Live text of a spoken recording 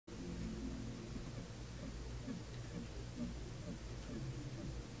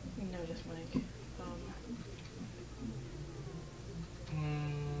Mike.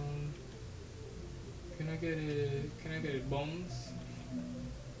 Can I get it bones?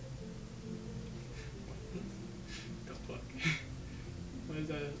 The fuck? Why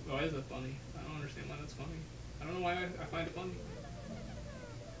is that funny? I don't understand why that's funny. I don't know why I find it funny.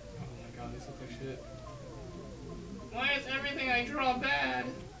 Oh my god, this looks like shit. Why is everything I draw bad?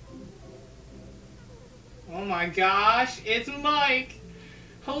 Oh my gosh, it's Mike!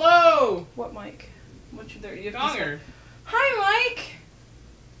 Hello! What Mike? What should there? You have Donger. Hi, Mike!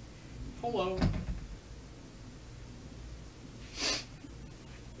 Hello.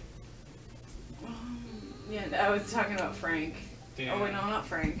 Yeah, I was talking about Frank. Damn. Oh wait, no, not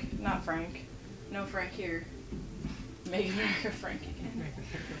Frank. Not Frank. No Frank here. Make America Frank again.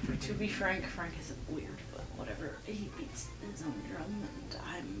 To be frank, Frank is weird, but whatever. He beats his own drum,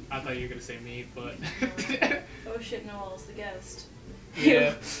 and I thought you were gonna say me, but... oh shit, Noel's the guest.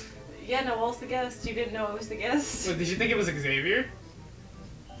 Yeah. Yeah, Noel's the guest. You didn't know I was the guest? Wait, did you think it was Xavier?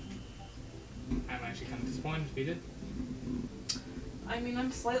 I'm actually kind of disappointed if you did. I mean,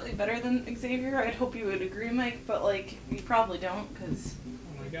 I'm slightly better than Xavier. I'd hope you would agree, Mike, but, like, you probably don't, because...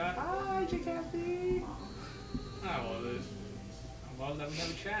 Oh my god. Hi, J-Kathy! I love this. I love that we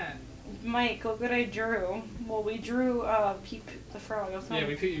have a chat. Mike, look what I drew. Well, we drew, Peep the Frog. Yeah,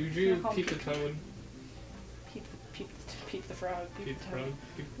 you drew Peep the Toad. Peep the Frog. Peep the Frog.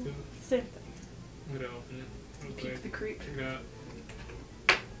 Peep the Toad. Same thing. I'm gonna open it real quick. Peep the Creep. Check it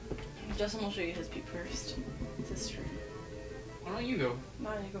out. Justin will show you his peep first. It's his stream. Why don't you go? No,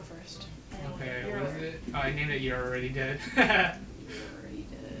 you go first. Okay, what is it? Oh, I named it You're Already Dead. You're already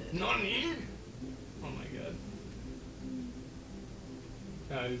dead. Nani? Oh my god.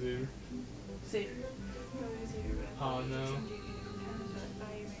 That is it. See. Oh no.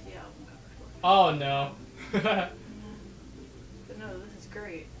 Yeah. Oh no. But no, this is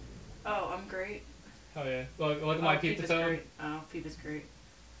great. Oh, I'm great. Hell yeah. Look at my Peep the Toad. Oh, Peep is great.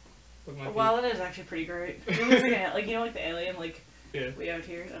 Look at my Well, it is actually pretty great. It looks like, you know, like the alien, like, yeah. way out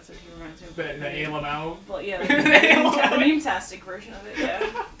here. That's what he reminds me of. The alien out. Well, yeah, the meme-tastic version of it,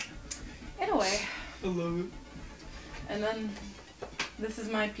 yeah. Anyway. I love it. And then, this is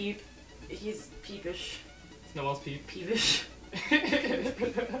my Peep. He's peepish. It's Noel's Peep. Peevish. I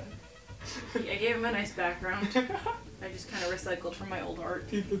gave him a nice background. I just kind of recycled from my old art.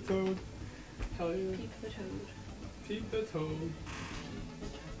 Peep the Toad. Hell yeah. Peep the Toad. Peep the Toad.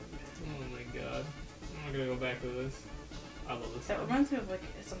 Oh my god. I'm gonna go back to this. I love this. That song. reminds me of like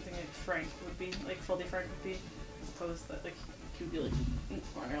something like Frank would be, like Foldy Frank would be. Suppose that like he would be like in the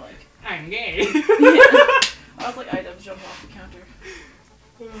corner like I'm gay. yeah. I was like items jumping off the counter.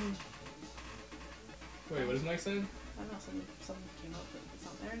 Wait, what is Mike saying? I don't know, something came up but it's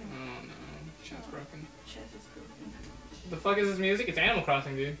not there anymore. Oh no, chat's broken. Chat is broken. The fuck is this music? It's Animal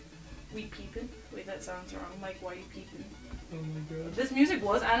Crossing, dude. We peeping? Wait, that sounds wrong. Mike, why are you peeping? Oh my god. This music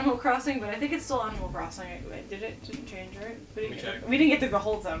was Animal Crossing, but I think it's still Animal Crossing. Didn't change, right? Let me check. We didn't get through the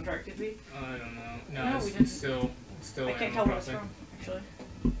whole soundtrack, did we? I don't know. No, No, it's, we didn't. it's still I can't Animal tell what it's Crossing. from, actually.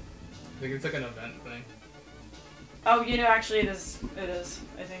 Like it's like an event thing. Oh, you know, actually it is,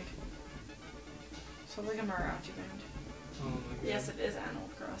 I think. So like a mariachi band. Oh my god. Yes, it is Animal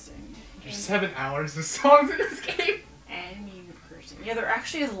Crossing. There's 7 hours of songs in this game. Animal Crossing. Yeah, there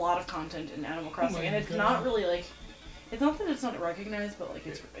actually is a lot of content in Animal Crossing, my and it's God. not really like, it's not that it's not recognized, but like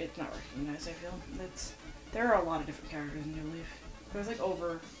it's not recognized. I feel there are a lot of different characters in New Leaf. There's like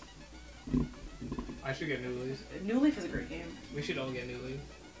over. I should get New Leaf. New Leaf is a great game. We should all get New Leaf.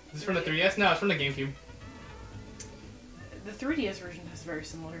 Is this from the 3DS? No, it's from the GameCube. The 3DS version has very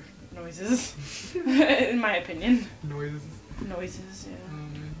similar noises, in my opinion. Noises. Noises, yeah.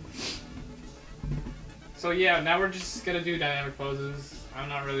 So yeah, now we're just gonna do dynamic poses. I'm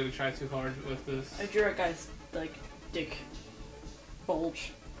not really gonna try too hard with this. I drew a guy's like dick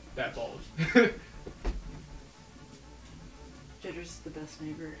bulge. That bulge. Jitter's is the best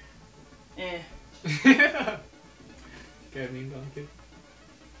neighbor. Eh. Get me donkey.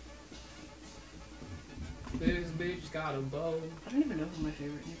 This bitch got a bow. I don't even know who my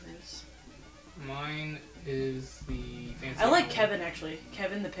favorite neighbor is. Mine is the fancy. I like one. Kevin actually.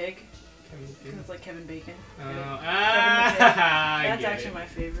 Kevin the pig. Kevin the Because pig. it's like Kevin Bacon. Kevin the pig. That's I get actually it. my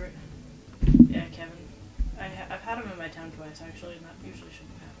favorite. Yeah, Kevin. I've had him in my town twice actually, and that usually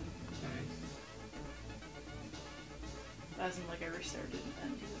shouldn't happen. Nice. As in like I restarted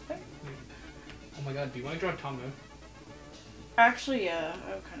and he's like, "Hey." Oh my god, do you want to draw Tonga? Actually, yeah,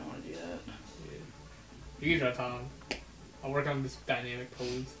 I kind of want to do that. Yeah. You can draw Tom. I'll work on this dynamic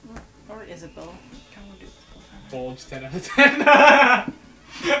pose. Or Isabel. I kind of want to do this. Bulge 10 out of 10.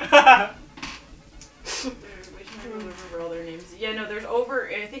 Wait, I remember all their names. Yeah, Yeah, no, there's over,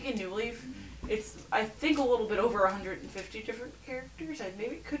 I think in New Leaf, it's, I think a little bit over 150 different characters.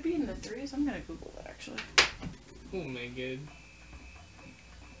 Maybe it could be in the 3s. I'm gonna Google that, actually. Oh my god.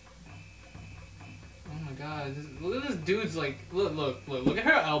 Oh my god, look at this dude's like, look at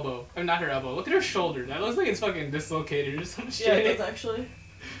her elbow. Or not her elbow, look at her shoulder. That looks like it's fucking dislocated or some shit. Yeah, it does actually.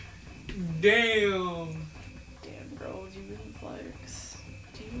 Damn. Damn, bro, do you even flex?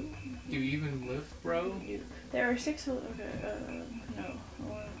 Do you even lift, bro? There are 6, okay, no.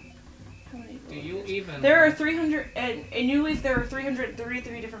 How many do you even? There are 300, in New Leaf there are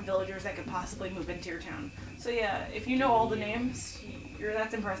 333 different villagers that could possibly move into your town. So yeah, if you know all the names,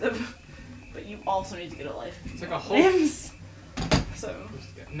 that's impressive. But you also need to get a life. It's like a whole names. So.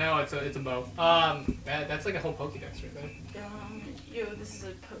 No, it's a bow. That's like a whole Pokédex right there. Yo, this is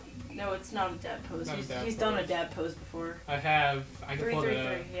a no, it's not a dab pose. He's done a dab pose before. I can pull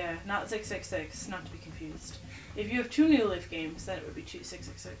that up. Yeah, not 666. Not to be confused. If you have 2 New Leaf games, then it would be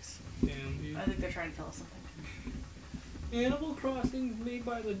 666. Damn, dude. I think they're trying to tell us something. Animal Crossing made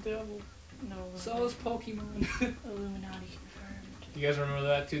by the devil. No. So is Pokemon. Illuminati confirmed. You guys remember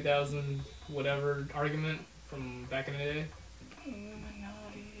that 2000 whatever argument from back in the day? Illuminati.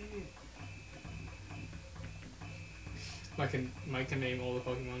 Mike can name all the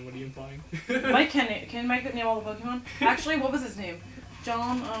Pokemon. What are you implying? Mike can Mike name all the Pokemon? Actually, what was his name?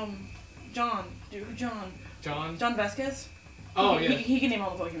 John Vasquez? Oh, yeah. He can name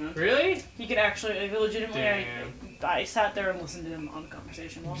all the Pokemon. Really? He could actually, legitimately, I sat there and listened to him on a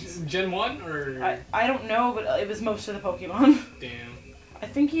conversation once. Gen 1 or? I don't know, but it was most of the Pokemon. Damn. I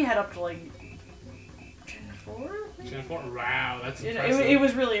think he had up to like Gen 4? Gen 4? Wow, that's impressive. It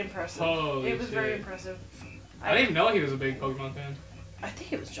was really impressive. Holy It was shit. very impressive. I didn't even know he was a big Pokemon fan. I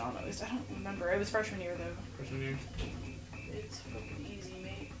think it was John, at least. I don't remember. It was freshman year, though. Freshman year. It's fucking easy,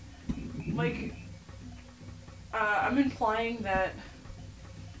 mate. Like, I'm implying that...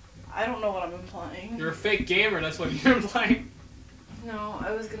 I don't know what I'm implying. You're a fake gamer, that's what you're implying. No, I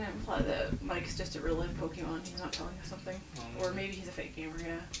was gonna imply that Mike's just a real-life Pokemon. He's not telling us something. Oh, or maybe he's a fake gamer,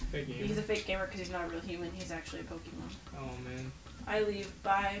 yeah. Fake gamer. He's a fake gamer because he's not a real human. He's actually a Pokemon. Oh, man. I leave.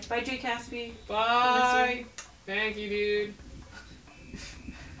 Bye. Bye, Jay Caspi. Bye! Thank you, dude.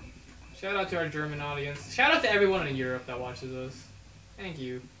 Shout out to our German audience. Shout out to everyone in Europe that watches us. Thank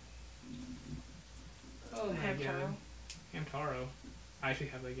you. Oh my god. Hamtaro. I actually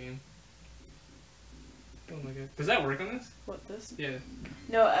have that game. Oh my god. Does that work on this? What, this? Yeah.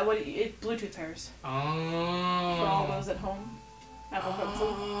 No, it Bluetooth pairs. Oh. For all those at home. Apple Pencil.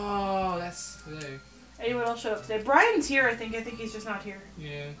 Oh, that's sick. Anyone else showed up today? Brian's here, I think. I think he's just not here.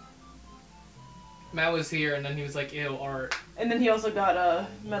 Yeah. Matt was here, and then he was like, ew, art. And then he also got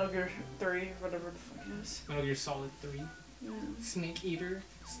Metal Gear 3, or whatever the fuck it is. Metal Gear Solid 3. Yeah. Snake Eater.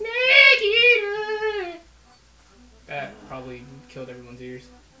 Snake Eater! That probably killed everyone's ears.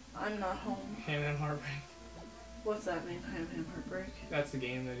 I'm not home. Ham Heartbreak. What's that mean? Ham Heartbreak? That's the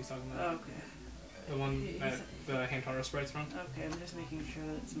game that he's talking about. Oh, okay. The one that the Hamtaro sprite's from. Okay, I'm just making sure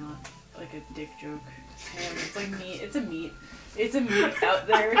that it's not like a dick joke. Ham, it's like meat. It's a meat. It's a meat out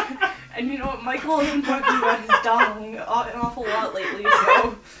there. And you know what? Michael has been talking about his dong an awful lot lately,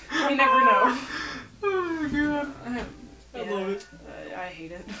 so you never know. Oh my god. I love it. I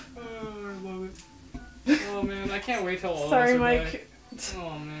hate it. Oh, I love it. Oh man, I can't wait till all Sorry, of us are Mike. back.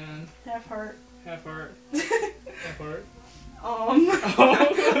 Oh man. Half heart. Half heart. Half heart. Oh.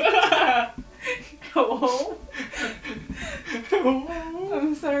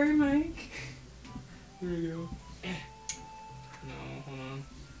 I'm sorry, Mike. There we go. No, hold on.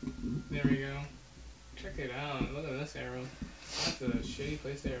 There we go. Check it out. Look at this arrow. That's a shitty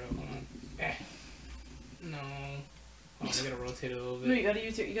place to arrow. Hold on. No. Oh, I gotta rotate it a little bit. No, you gotta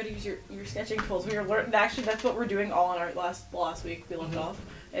use your sketching tools. We were actually that's what we're doing all in our last week we left off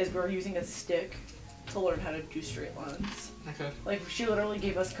is we're using a stick to learn how to do straight lines. Okay. Like she literally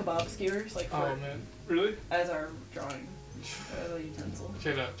gave us kebab skewers like for, oh man, really? As our drawing utensil.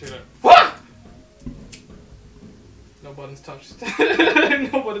 Check it out. Check it out. What? No buttons touched.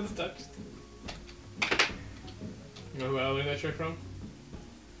 No buttons touched. You know who I learned that trick from?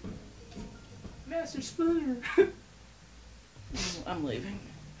 Master Splinter. I'm leaving.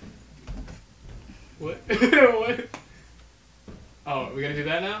 What? What? Oh, we gotta do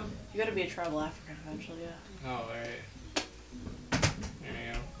that now? You gotta be a tribal African eventually, yeah. Oh, alright. There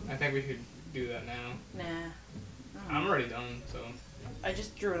we go. I think we should do that now. Nah. I'm already done, so. I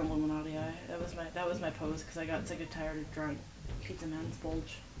just drew an Illuminati eye. That was my pose because I got sick and tired of drawing Pizza Man's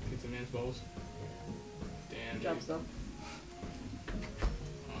bulge. Pizza Man's balls. Damn. Good jobs though.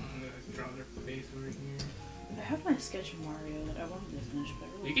 I'm gonna draw their face over here. I have my sketch of Mario that I wanted to finish, but I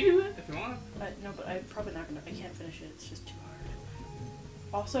really You can do it if you want. no, but I'm probably not gonna. I can't finish it. It's just too hard.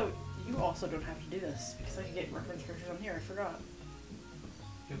 Also, you also don't have to do this because I can get reference pictures on here. I forgot.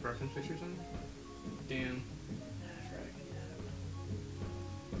 You have reference pictures on there? Damn. Yeah, I forgot I could do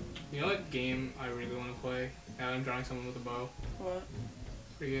that. You know what game I really want to play? And I'm drawing someone with a bow. What?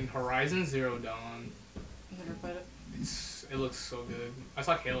 Freaking Horizon Zero Dawn. Never played it. It looks so good. I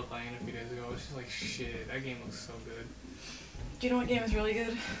saw Kayla playing it a few days ago. It's just like, shit, that game looks so good. Do you know what game is really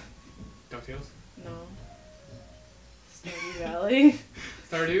good? DuckTales? No. Stardew Valley.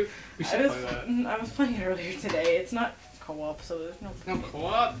 Stardew? We should play that. I was playing it earlier today. It's not co-op, so there's no. No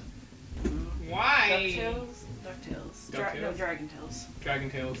co-op? Why? DuckTales. DuckTales? No, Dragon Tales. Dragon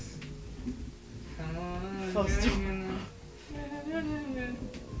Tales. Come on, Close to.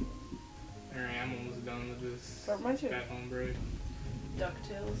 Alright, I'm almost done with this. Start mine too. Bad homebrew.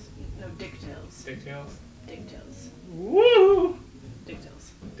 DuckTales. No, Dicktails. Dicktails? Dicktails. Woo!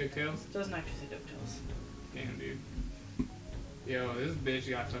 Dicktails. Dicktails? Doesn't actually say DuckTales. Damn, dude. Yo, this bitch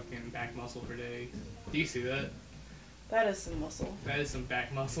got fucking back muscle for days. Do you see that? That is some muscle. That is some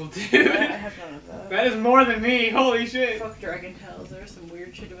back muscle, dude. I have none of that. That is more than me. Holy shit. Fuck Dragon Tales. There's some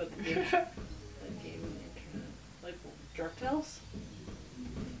weird shit about the game. That game on the internet. Like, DuckTales?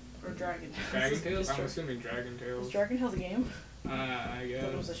 Or Dragon Tales? Dragon Tales? I'm assuming Dragon Is Tales. Dragon Tales a game? I guess. I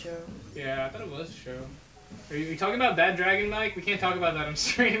thought it was a show. Yeah, I thought it was a show. Are you talking about Bad Dragon, Mike? We can't talk about that on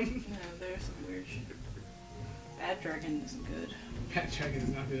stream. No, there's some weird shit. Bad Dragon isn't good. Bad Dragon is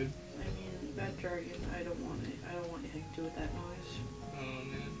not good. I mean, Bad Dragon, I don't want anything to do with that noise. Oh,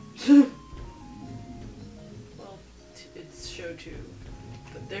 man. Well, it's show 2.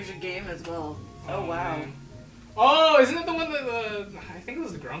 But there's a game as well. Oh, wow. Man. Oh, isn't it the one that I think it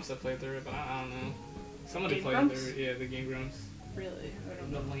was the Grumps that played through it, but I don't know. Somebody Game played Grumps? through it. Yeah, the Game Grumps. Really? I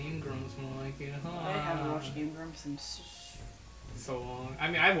don't The know. lame Grumps, more like it. I haven't watched Game Grumps in So long. I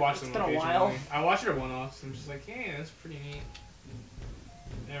mean, I've watched them been a occasionally. while. I watched their one-offs. I'm just like, hey, that's pretty neat.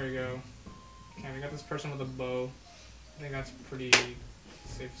 There we go. Okay, we got this person with a bow. I think that's pretty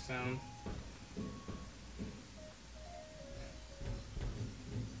safe sound.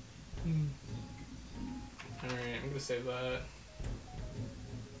 Alright, I'm gonna save that.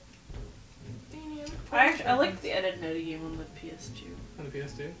 I liked the edited Nutty game on the PS2. On the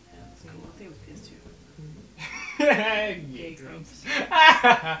PS2? Yeah, that's cool. I think it was PS2. Gay Grumps.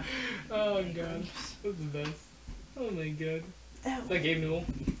 Oh god. That's the best. Oh my god. Ow. Is that Gabe Newell?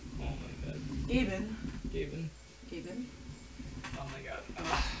 Oh my god. Gaben. Gaben. Gaben. Oh my god.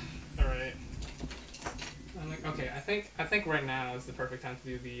 Alright. I'm like, okay, I think right now is the perfect time to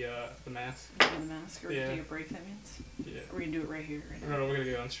do the mask. The mask. Or Yeah. take a break, that means. Yeah. Or we can do it right here, right now. No, we're gonna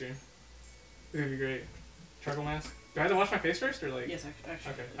do it on stream. It's gonna be great. Charcoal mask? Do I have to wash my face first, or like? Yes,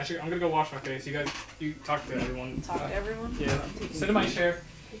 actually. Okay. I'm gonna go wash my face. You guys, you talk to everyone. Talk to everyone? Yeah. I'm taking Sit in my chair.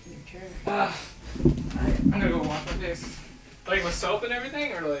 Taking your chair. I'm gonna go wash my face. Like with soap and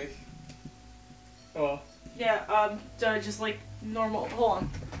everything, or like? Well. Yeah, just like normal. Hold on.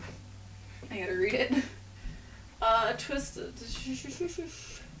 I gotta read it. Twist.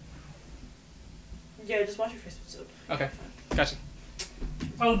 Yeah, just wash your face with soap. Okay. Gotcha.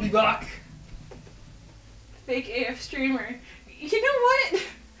 I'll be back. Fake AF streamer. You know what?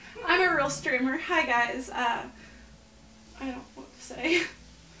 I'm a real streamer. Hi guys. I don't know what to say.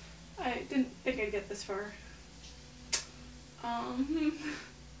 I didn't think I'd get this far.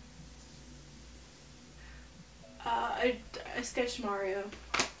 I sketched Mario.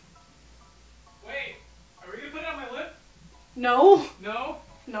 Wait, are we gonna put it on my lip? No. No.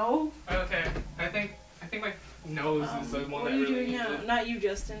 No. Okay. I think my nose is the one what that are you really doing needs now? it. Not you,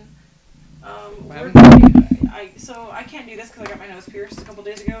 Justin. What We're happened? doing, so I can't do this because I got my nose pierced a couple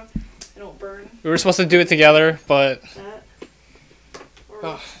days ago. It'll burn. We were supposed to do it together, but That. Or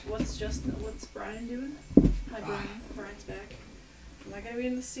Ugh. what's Brian doing? Hi Brian. Brian's back. Am I gonna be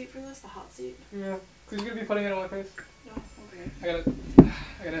in the seat for this? The hot seat? yeah, cause you're gonna be putting it on my face. No. Okay.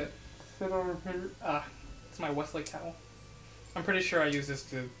 I gotta sit over here. It's my Westlake towel. I'm pretty sure I used this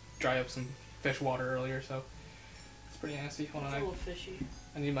to dry up some fish water earlier, so it's pretty nasty. Hold It's on, a little fishy.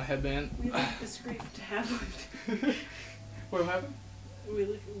 I need my headband. We like the script to Half-Life. What happened? We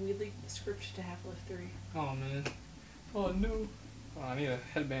like the script to Half-Life 3. Oh man. Oh no. Oh, I need a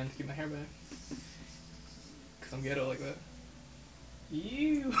headband to keep my hair back. Cause I'm ghetto like that.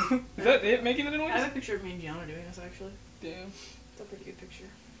 Ew. Is that it making the noise? I have a picture of me and Gianna doing this actually. Damn. It's a pretty good picture.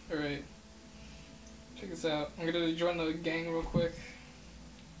 Alright. Check this out. I'm gonna join the gang real quick.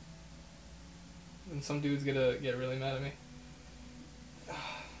 And some dude's gonna get really mad at me.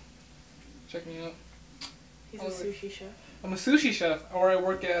 Check me out. He's a sushi chef. I'm a sushi chef, or I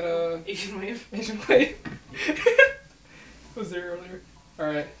work at Asian Wave. Asian Wave. Was there earlier?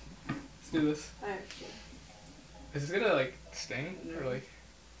 Alright. Let's do this. I actually. Is this gonna like sting? Or like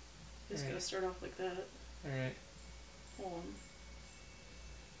Just gotta start off like that. Alright. Hold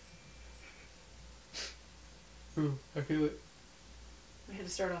on. Ooh, I feel it. We had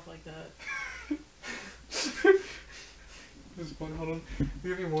to start off like that. This is fun. Hold on.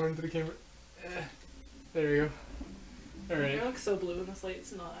 Give me more into the camera. There you go. Alright. It looks so blue in this light.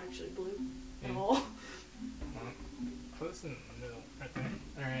 It's not actually blue at Yeah. all. Put this in the middle, right there.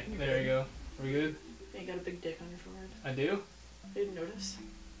 Alright, there you go. Are we good? Yeah, you got a big dick on your forehead. I do? I didn't notice.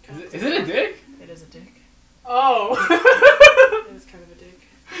 Is it a dick? It is a dick. Oh! It is kind of a dick.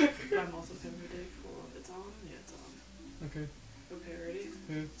 But I'm also kind of a dick. Well, it's on. Yeah, it's on. Okay. Okay, ready?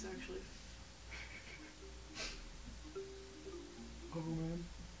 Yeah. It's actually... Oh man.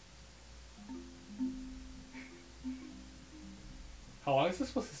 How long is this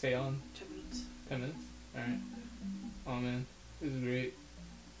supposed to stay on? 10 minutes. 10 minutes? Alright. Oh man, this is great. It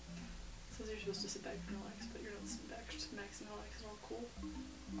says you're supposed to sit back and relax, but you're not sitting back to max and relax at all. Cool.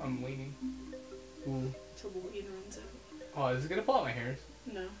 I'm waiting. Ooh. Until the lead runs out. Oh, is it gonna pull out my hairs?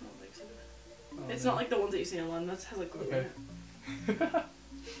 No, I don't think so. Oh, It's no. not like the ones that you see online. That has like glue in Okay. it.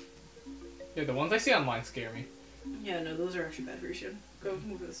 Yeah, the ones I see online scare me. Yeah, no, those are actually bad for your skin. Go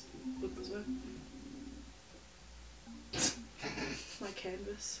move this. Look this way. My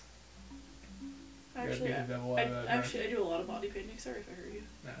canvas. Actually, I do a lot of body painting. Sorry if I hurt you.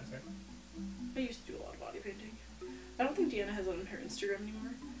 Nah, that's right. I used to do a lot of body painting. I don't think Deanna has it on her Instagram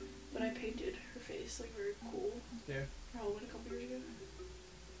anymore, but I painted her face like very cool. Yeah. For Halloween a couple years ago.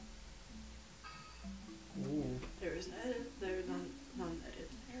 Ooh. There is an edit. There's non-edit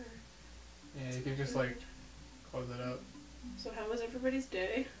error. Yeah, you can just like close it up. So how was everybody's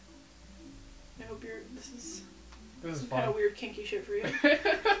day? I hope this is This is some fun. kind of weird kinky shit for you. I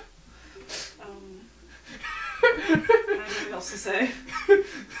have nothing else to say.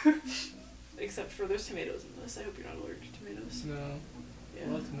 Except for there's tomatoes in this. I hope you're not allergic to tomatoes. No. Yeah.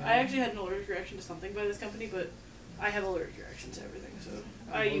 Well, tomatoes. I actually had an allergic reaction to something by this company, but I have allergic reactions to everything, so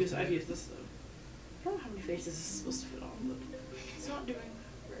I've used this though. I don't know how many faces this is supposed to fit on, but it's not doing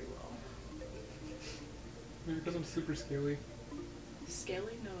very well. Maybe because I'm super scaly.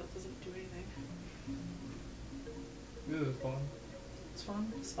 Scaly? No, it doesn't do anything. This is fun. It's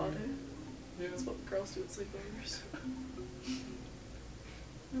fun. Spa day. Yeah. That's what girls do at sleepovers.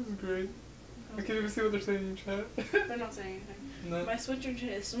 This is great. I can't even see what they're saying in chat. They're not saying anything. No. My Switch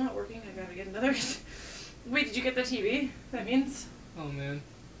internet is still not working. I gotta get another. Wait, did you get the TV? That means. Oh man.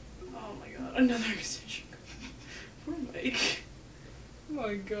 Oh my god, another extension. Poor Mike. Oh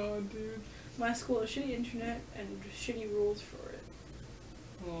my god, dude. My school has shitty internet and shitty rules for it.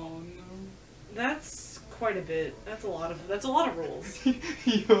 Oh no. That's quite a bit. That's a lot of rules.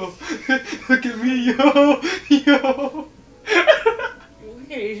 Yo, look at me, yo, yo. You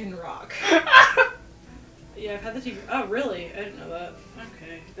look at Asian rock. Yeah, I've had the TV. Oh, really? I didn't know that.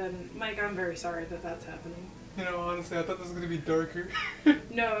 Okay, then, Mike, I'm very sorry that that's happening. You know, honestly, I thought this was gonna be darker.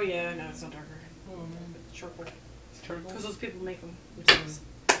 No, yeah, no, it's not darker. Oh man, It's charcoal. it's charcoal. Because those people make them themselves.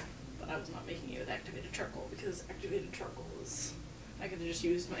 But I was not making it with activated charcoal because activated charcoal is. I could have just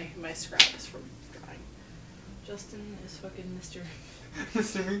used my scraps from drying. Justin is fucking Mr.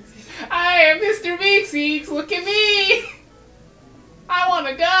 Mr. Meeksy. I am Mr. Meeksy. Look at me. I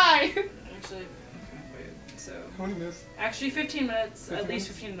wanna die. Actually, wait, so. How many minutes? Actually, 15 minutes, 15 at least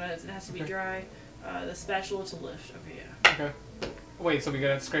minutes? 15 minutes. It has to be Okay. dry. The spatula to lift. Okay, yeah. Okay. Wait, so we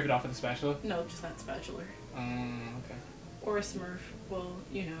gotta scrape it off with the spatula? No, just that spatula. Okay. Or a Smurf. Well,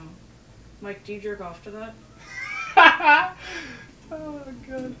 you know. Mike, do you jerk off to that? Oh my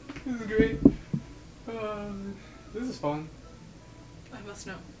god, this is great. This is fun. I must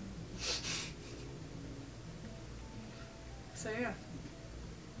know. So yeah.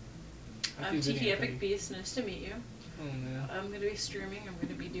 I'm TehEpicBeast. Nice to meet you. Oh man. I'm gonna be streaming. I'm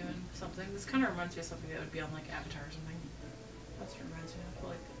gonna be doing something. This kind of reminds me of something that would be on like Avatar or something. That's what it reminds me of.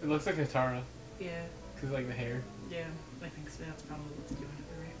 Like. It looks like Katara. Yeah. Cause like the hair. Yeah. I think so. That's probably what's doing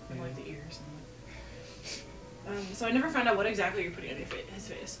it, right? And Yeah. like the ears and. So I never found out what exactly you're putting on his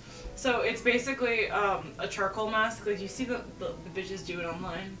face. So it's basically a charcoal mask, like you see the bitches do it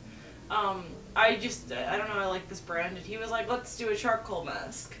online. I don't know, I like this brand, and he was like, let's do a charcoal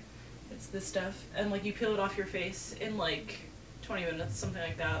mask. It's this stuff, and like you peel it off your face in like 20 minutes, something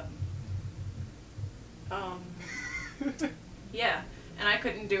like that. Yeah, and I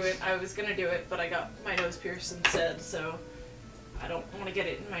couldn't do it. I was gonna do it, but I got my nose pierced instead, so I don't want to get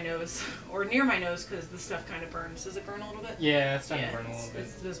it in my nose or near my nose because the stuff kind of burns. Does it burn a little bit? Yeah, it's starting to burn a little bit.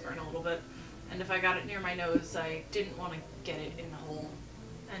 It does burn a little bit. And if I got it near my nose, I didn't want to get it in the hole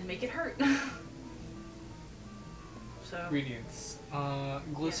and make it hurt. So. Ingredients.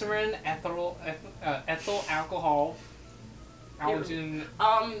 Glycerin, ethyl alcohol, Halogen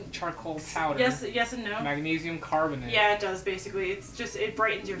charcoal powder. Yes and no. Magnesium carbonate. Yeah, it does basically. It's just it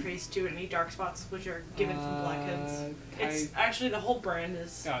brightens your face too, and any dark spots which are given from blackheads. It's actually the whole brand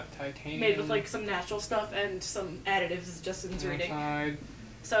is titanium. made with like some natural stuff and some additives. Is Justin's reading.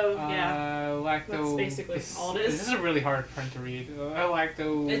 So yeah, that's basically all it is. This is a really hard print to read.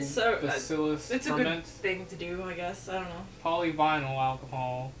 Bacillus it's ferment. a good thing to do, I guess. I don't know. Polyvinyl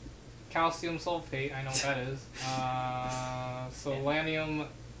alcohol, calcium sulfate. I know what that is. Selenium,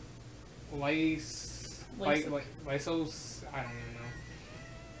 lysos. I don't even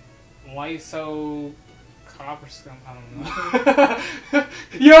know. Lyso. Copper scum. I don't know.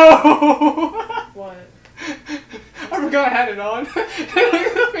 Yo. What? I forgot I had it on.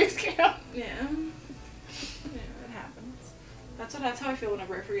 The face cam. Yeah. Yeah, it happens. That's how I feel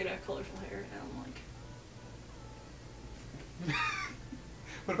whenever I forget I have colorful hair, and I'm like.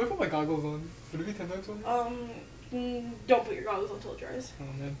 What if I put my goggles on? Would it be 10 times funny? Don't put your goggles on until it dries. Oh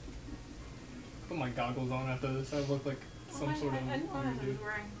man. Put my goggles on after this. I look like some sort of I know I was dude.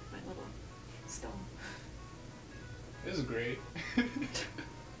 wearing my little stone. This is great.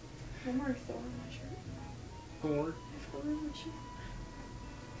 One more thorn on my shirt. Thorn? Thorn on my shirt.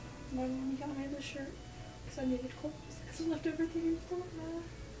 My mom got me this shirt because I needed clothes. Because I left everything in Florida.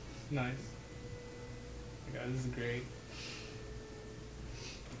 Nice. Oh my god, this is great.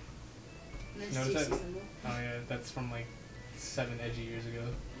 Notice that? Oh yeah, that's from like 7 edgy years ago.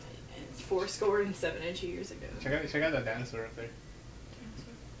 It's 7 edgy years ago. Check out that dinosaur up there.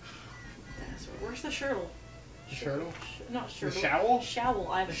 Dinosaur. Where's the shirtle? The shirtle? Not shirtle. The showl? Showl.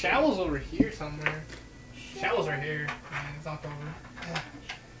 I have a The showel's over here somewhere. Showel's right here. Man, it's knocked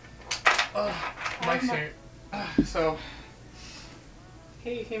over. Mike's here. So.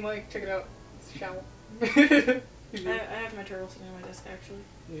 Hey Mike, check it out. It's a showl. I have my turtle sitting on my desk actually.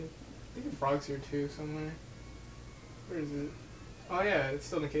 Yeah. I think the frog's here too somewhere. Where is it? Oh yeah, it's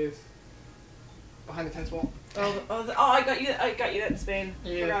still in the case. Behind the tennis wall. I got you that in Spain.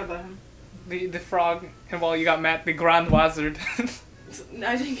 Yeah. Forgot about him. The frog, and well, you got Matt the Grand Wizard.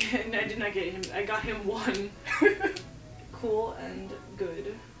 I did not get him. I got him one. Cool and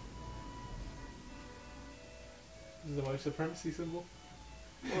good. This is the white supremacy symbol.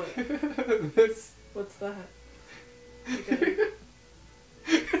 What? This. What's that?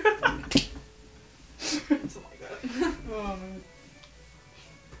 Something like that. Oh man.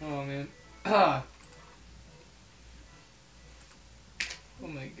 Oh man. Oh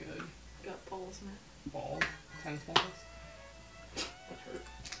my god. Got balls, man. Balls? Tennis balls? That hurt.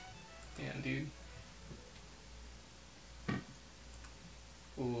 Yeah, dude.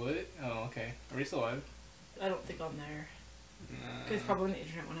 What? Oh, okay. Are we still live? I don't think I'm there. Nah. Because probably when the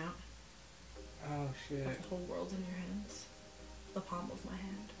internet went out. Oh shit. The whole world's in your hands. The palm of my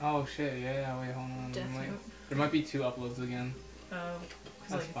hand. Oh shit, yeah, wait, hold on. Death Note. There might be 2 uploads again. Oh,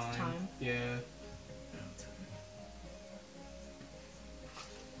 That's like fine. it's time. Yeah. No, it's okay.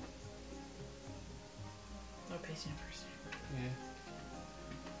 Oh, pacing first. Yeah.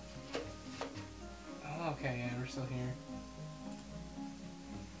 Oh, okay, yeah, we're still here.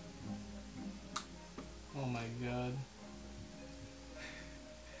 Oh my god.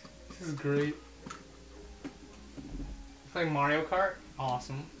 This is great. Playing Mario Kart?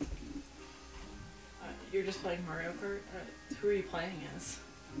 Awesome. You're just playing Mario Kart? Who are you playing as?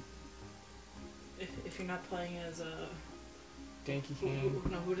 If you're not playing as Donkey King.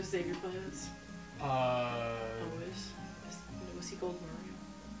 who does Xavier play as? Was he Gold Mario?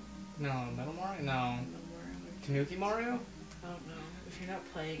 No, Metal Mario? No. Metal Mario? Tanuki Mario? I don't know. If you're not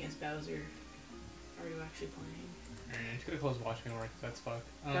playing as Bowser, are you actually playing? You could have closed watching work, that's fucked.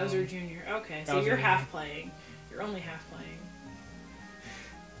 Bowser Jr. Okay, so Bowser you're Jr. half playing. You're only half playing.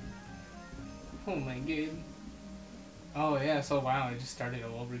 Oh my god. Oh yeah, so wow, I just started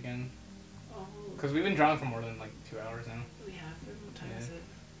all over again. Oh. Because we've been drawing for more than like 2 hours now. We have. What time is it?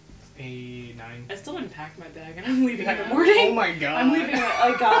 8, 9. I still didn't pack my bag and I'm leaving in the morning. Oh my god. I'm leaving at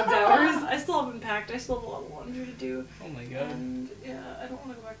like God's hours. I still haven't packed. I still have a lot of laundry to do. Oh my god. And yeah, I don't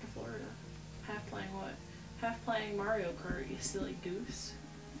want to go back to Florida. Half playing what? Half playing Mario Kart, you silly goose.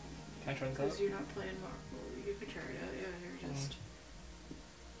 Can I try this out? Because you're not playing Mario. You could try it out. Yeah, you're just.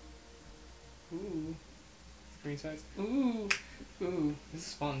 Ooh. Screen size. Ooh. Ooh. This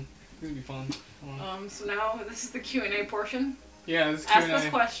is fun. This would be fun. So now this is the Q&A portion. Yeah, this is Ask Q&A. us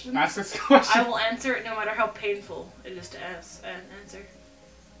questions. Ask us questions. I will answer it no matter how painful it is to ask and answer.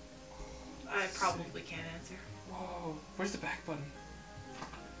 I probably can't answer. Whoa. Where's the back button?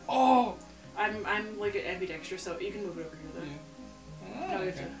 Oh! I'm like an ambidextrous, so you can move it over here though. Yeah. Oh, No, you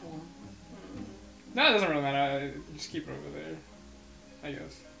have okay. to hold on. No, it doesn't really matter. Just keep it over there. I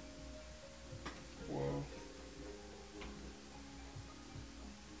guess. Whoa.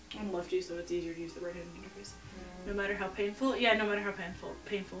 I'm lefty, so it's easier to use the right-handed interface. No matter how painful? Yeah, no matter how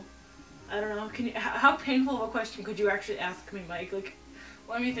painful. I don't know. Can you? How painful of a question could you actually ask me, Mike? Like,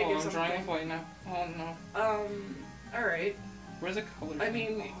 let me think of something. I'm drawing with white now. Oh no. All right. Where's the color? I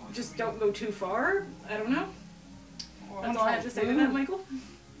mean, just don't go too far. I don't know. Oh, That's all I have to say to that, Michael.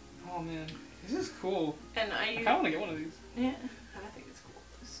 Oh man, this is cool. And I kind of want to get one of these. Yeah, I think it's cool.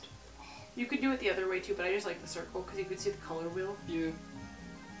 You could do it the other way too, but I just like the circle because you could see the color wheel. Yeah.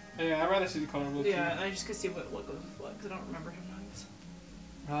 Yeah, I'd rather see the color wheel too. Yeah, and I just could see what goes with what because I don't remember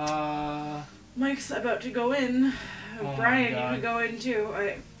sometimes. Mike's about to go in. Oh Brian, you could go in too.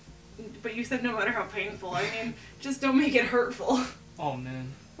 But you said no matter how painful. I mean, just don't make it hurtful. Oh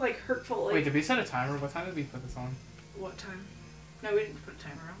man. Like hurtful. Like. Wait, did we set a timer? What time did we put this on? What time? No, we didn't put a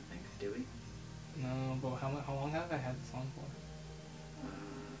timer. I don't think. Did we? No, but how long have I had this on for?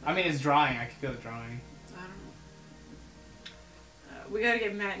 I mean, it's drying. I can feel it drying. I don't know. We gotta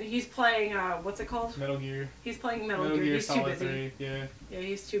get Matt. He's playing. What's it called? Metal Gear. He's playing Metal Gear. He's too Solid busy. 3. Yeah. Yeah,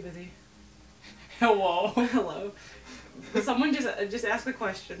 he's too busy. Hello. Hello. Someone just ask a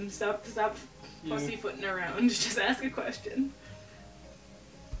question. Stop pussyfooting around. Just ask a question.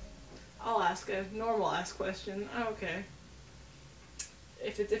 I'll ask a normal ask question. Oh, okay.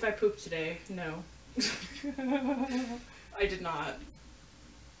 If I pooped today, no. I did not.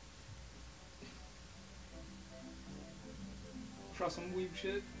 Try some weeb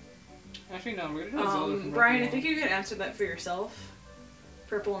shit. Actually, no. We're gonna do Zelda from Brian, I think you could answer that for yourself.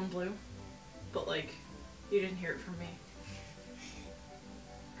 Purple and blue. But like, you didn't hear it from me.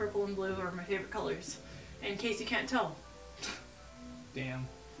 Purple and blue are my favorite colors. In case you can't tell. Damn.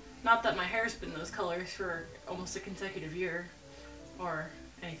 Not that my hair's been those colors for almost a consecutive year. Or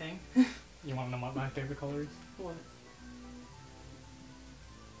anything. You want to know what my favorite color is? What?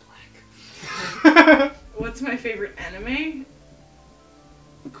 Black. What's my favorite anime?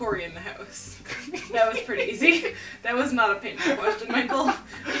 Cory in the House. That was pretty easy. That was not a painful question, Michael.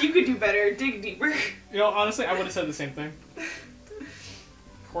 You could do better. Dig deeper. You know, honestly, I would have said the same thing.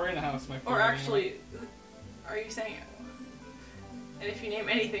 Cory in the House, my favorite. Or actually, are you saying... And if you name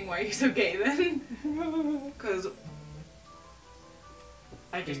anything, why are you so gay then? Because...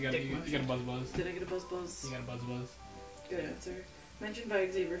 I just you got a buzz. Did I get a buzz? You got a buzz. Good answer. Mentioned by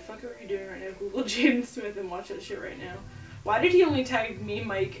Xavier. Fuck what are you doing right now? Google Jaden Smith and watch that shit right now. Why did he only tag me,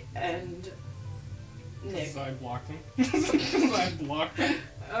 Mike, and Nick? Because I blocked him. I blocked him.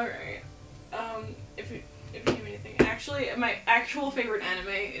 Alright. If you name anything. Actually, my actual favorite anime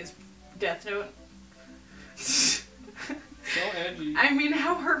is Death Note. So edgy. I mean,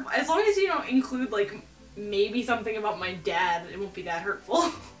 how hurtful. As long as you don't include, like, maybe something about my dad, it won't be that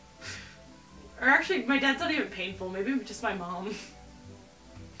hurtful. Or actually, my dad's not even painful. Maybe just my mom.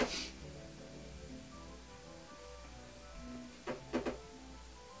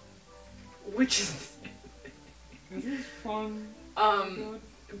 Which is... This is fun.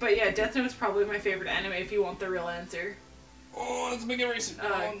 But yeah, Death Note's probably my favorite anime if you want the real answer. Oh, let's make it recent.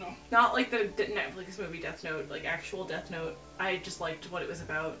 Oh no. Not like the Netflix movie Death Note, like actual Death Note. I just liked what it was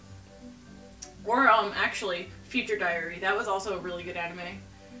about. Or, actually, Future Diary. That was also a really good anime.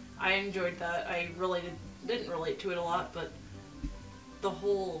 I enjoyed that. I didn't relate to it a lot, but the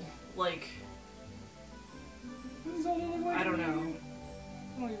whole, like... I don't know.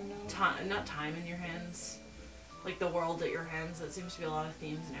 Time, not time in your hands. Like the world at your hands. That seems to be a lot of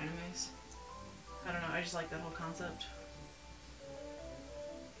themes in animes. I don't know, I just like that whole concept.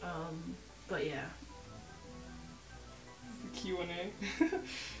 But yeah. Q&A.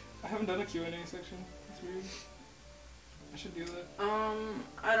 I haven't done a Q&A section. That's weird. I should do that.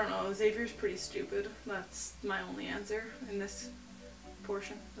 I don't know. Xavier's pretty stupid. That's my only answer in this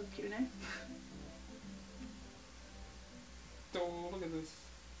portion of Q&A. Oh, look at this.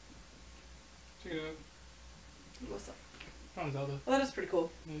 Check it out. What's up? From Zelda. Well, that is pretty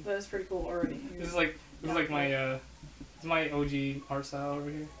cool. Mm. That is pretty cool already. This is my this is my OG art style over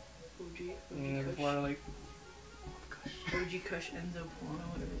here. OG And Kush. before like OG Kush Enzo Plano,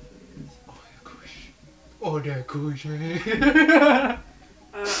 whatever it is. Oh that Kush.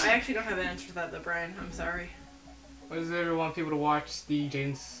 I actually don't have an answer to that though, Brian. I'm sorry. Why does everyone want people to watch the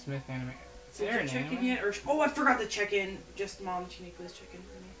Jaden Smith anime? Is Did there you an check anime? in yet? Or I forgot to check in. Just Mom, can you please check in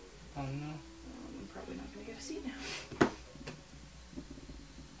for me? Oh no. I'm probably not gonna get a seat now.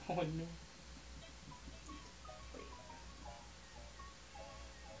 Oh no.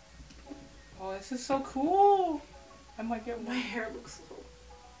 Oh, this is so cool. I might get My one. hair looks so...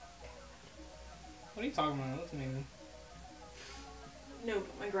 What are you talking about? That's amazing. No,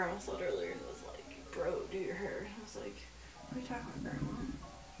 but my grandma saw it earlier and was like, bro, do your hair. And I was like, what are you talking about, Grandma?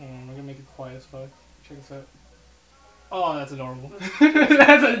 Hold on, we're gonna make it quiet as fuck. Check this out. Oh, that's adorable. That's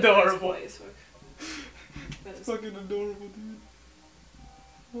That's adorable. That is That's fucking adorable, dude.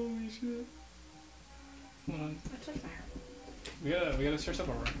 Holy shit. Hold on. I touched my hair. We gotta search up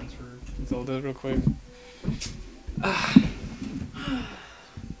a reference for Zelda real quick.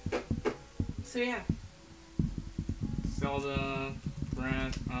 So yeah. Zelda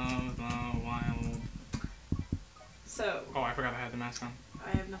Breath of the Wild. So. Oh, I forgot I had the mask on.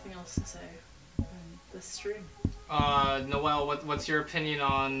 I have nothing else to say on this stream. Noelle, what's your opinion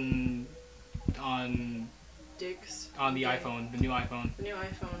on Dicks. the iPhone, the new iPhone? The new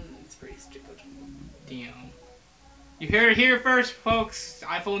iPhone, it's pretty stupid. Damn. You heard it here first, folks.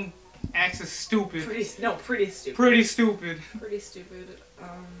 iPhone X is stupid. Pretty stupid. Pretty stupid. Pretty stupid.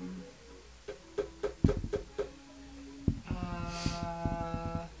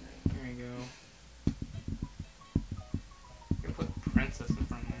 There you go. You put princess in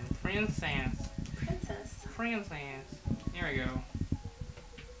front of her. Princess. There we go.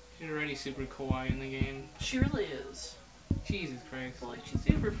 She's already super kawaii in the game. She really is. Jesus Christ. Like, she's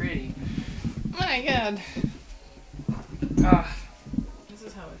super pretty. My God. This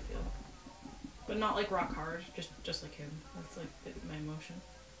is how I feel. But not like rock hard, just like him. That's like my emotion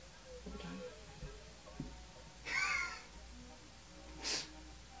all the time.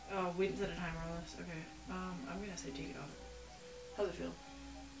 Oh, we didn't set a timer on this. Okay. I'm gonna say take it off. How's it feel?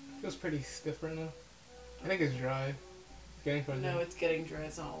 Feels pretty stiff right now. I think it's dry. Getting frozen. No, it's getting dry.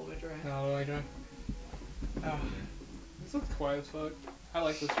 It's not all the way dry. Not all the way dry. Oh, this looks quiet as fuck. I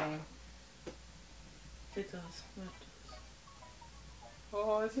like this drawing. It does.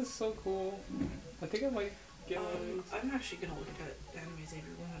 Oh, this is so cool. I think I might get one of these. I'm actually gonna look at that anime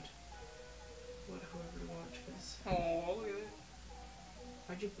Xavier wanted. Whoever to watch, because. Oh, look at it.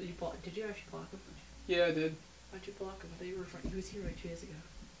 Why'd you block? Did you actually block him? Yeah, I did. Why'd you block him? He was here like 2 days ago.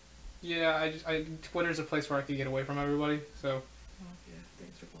 Yeah, Twitter's a place where I can get away from everybody, so. Oh, yeah.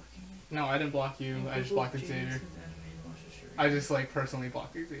 Thanks for blocking me. No, I didn't block you. I just blocked Xavier. I just like personally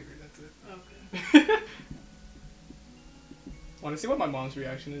blocked Xavier. That's it. Okay. Want to see what my mom's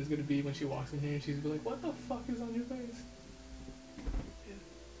reaction is gonna be when she walks in here and she's gonna be like, "What the fuck is on your face?"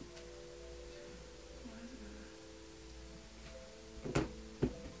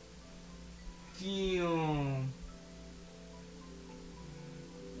 Damn.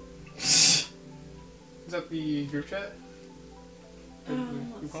 Is that the group chat?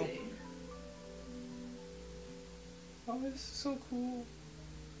 Let's see. Oh, this is so cool.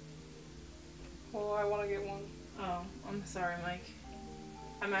 Oh, I want to get one. Oh, I'm sorry, Mike.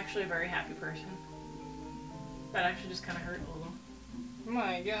 I'm actually a very happy person. That actually just kind of hurt a little.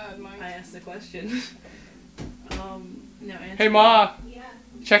 My God, Mike. I asked the question. No answer. Hey, Ma. Yeah.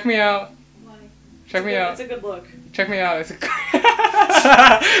 Check me out. Why? Check me out. It's a good look. Check me out. It's a. I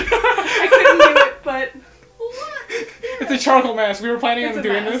couldn't do it, but. What? It's a charcoal mask. We were planning It's on a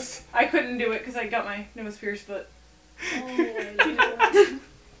doing mask. this. I couldn't do it because I got my nose pierced, but. Oh my God.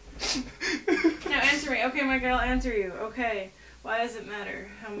 Now answer me. Okay, my girl, answer you. Okay. Why does it matter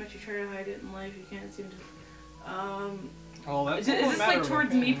how much you try to hide it in life? You can't seem to. Oh, that's. Is this like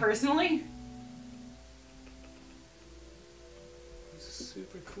towards me personally? This is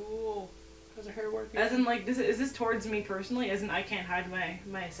super cool. How's her hair working? As in, like, is this towards me personally? As in, I can't hide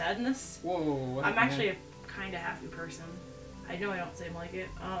my sadness? Whoa. I'm actually a kind of happy person. I know I don't seem like it.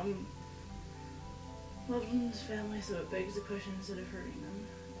 Loved one's family, so it begs the question instead of hurting them.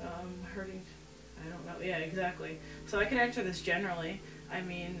 Hurting. I don't know. Yeah, exactly. So I can answer this generally. I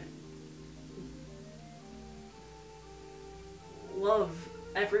mean, love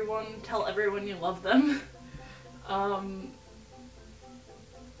everyone. Tell everyone you love them.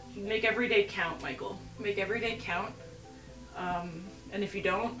 Make every day count, Michael. Make every day count. And if you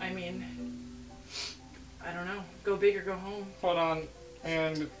don't, I mean, I don't know. Go big or go home. Hold on.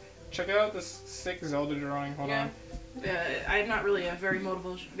 And check out this sick Zelda drawing. Hold on. I'm not really a very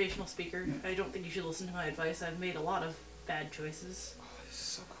motivational speaker. I don't think you should listen to my advice. I've made a lot of bad choices. Oh, this is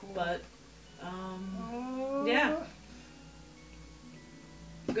so cool. But, yeah.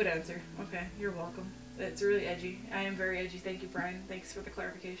 Good answer. Okay, you're welcome. It's really edgy. I am very edgy. Thank you, Brian. Thanks for the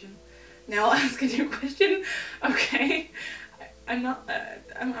clarification. Now I'll ask a new question. Okay. I'm not,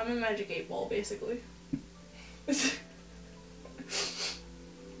 I'm a magic 8-ball, basically.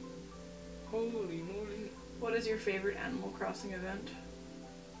 Holy moly. What is your favorite Animal Crossing event?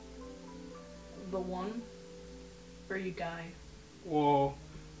 The one where you die. Whoa.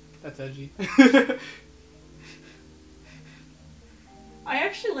 That's edgy. I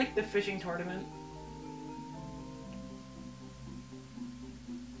actually like the fishing tournament.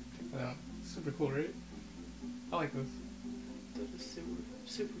 Yeah, super cool, right? I like this. That is super,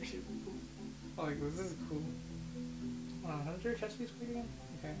 super, super cool. I like this. This is cool. How's your chest piece quick again?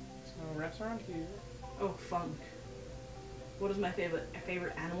 Okay, so wraps around here. Oh, funk. What is my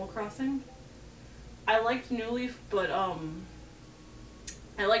favorite Animal Crossing? I liked New Leaf, but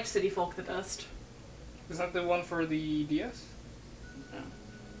I liked City Folk the best. Is that the one for the DS? No.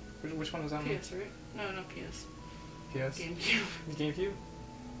 Which one was that? PS, right? No, not PS. PS. GameCube. GameCube?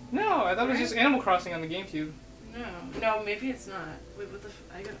 No, I thought it was just Animal Crossing on the GameCube. No, maybe it's not. Wait, what the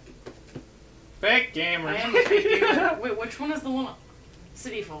I got... Fake gamer. I am a fake gamer. Wait, which one is the one?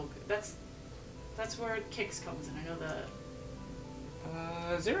 City Folk. That's where Kicks comes in. I know that.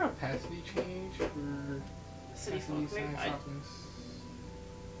 Is there a opacity change for City Folk. Maybe softness?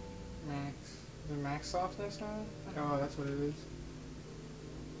 Max. Is it max softness now? Oh, that's what it is.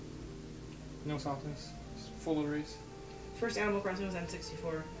 No softness. Just full erase. First Animal Crossing was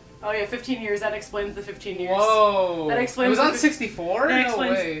N64. Oh yeah, 15 years. That explains the 15 years. Whoa! That explains. It was on 64? That No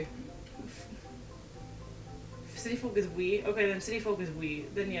explains, way. City Folk is Wii. Okay, then City Folk is Wii.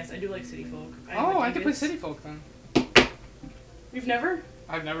 Then yes, I do like City Folk. I could play City Folk then. You've never?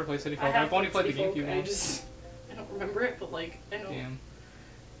 I've never played City Folk. I have I've only played the City Folk, GameCube one. I don't remember it, but like I know. Damn.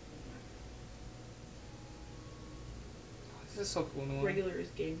 This is so cool. No Regular is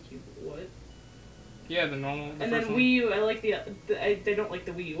GameCube. What? Yeah, the normal. The And then first Wii U. I like I don't like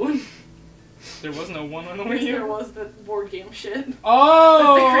the Wii U one. There was no one on the Yes, Wii U. there was the board game shit.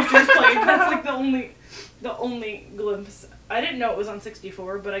 Oh! That the creatures played. That's like the only glimpse. I didn't know it was on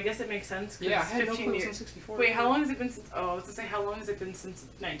 64, but I guess it makes sense. Yeah, I had no 15 clue it was years. on 64. Wait, how long has it been since? Oh, I was gonna say how long has it been since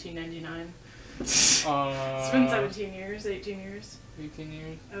 1999? It's It's been 17 years, 18 years. 18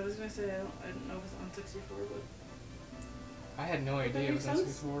 years. I was gonna say I didn't know it was on 64, but I had no would idea that it make was on sense?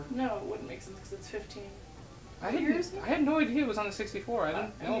 64. No, it wouldn't make sense because it's 15. I had no idea it was on the 64. I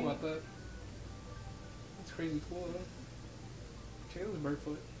didn't know about that. That's crazy cool though. Check out this bird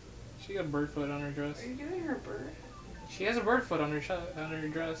foot. She got bird foot on her dress. Are you giving her a bird? She has a bird foot on her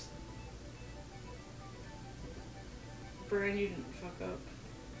dress. Brian, you didn't fuck up.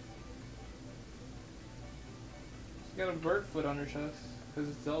 She got a bird foot on her chest because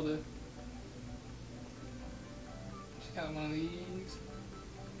it's Zelda. She got one of these.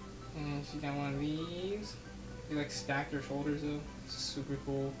 And she got one of these. They like stacked her shoulders though. It's super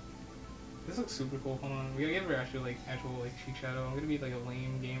cool. This looks super cool. Hold on. We gotta give her actual cheek shadow. I'm gonna be like a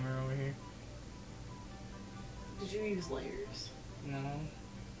lame gamer over here. Did you use layers? No.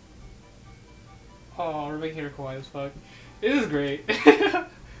 Oh, we're making her kawaii as fuck. It is great.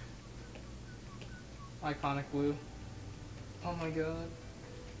 Iconic blue. Oh my god.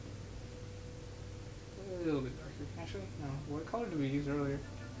 A little bit darker. Actually, no. What color did we use earlier?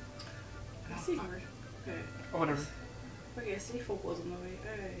 I see. Okay. Oh, whatever. Okay, City Folk was on the way.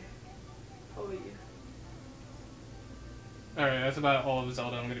 Hey. How are you? Alright, that's about all of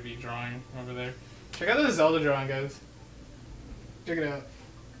Zelda I'm gonna be drawing over there. Check out this Zelda drawing, guys. Check it out.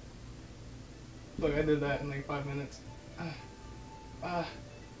 Look, I did that in like 5 minutes.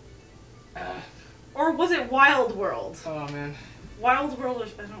 Or was it Wild World? Oh man. Wild World,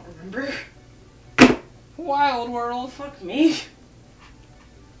 I don't remember. Wild World. Fuck me.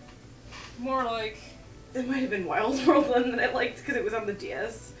 More like. It might have been Wild World one that I liked because it was on the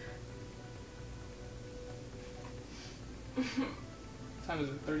DS. What time is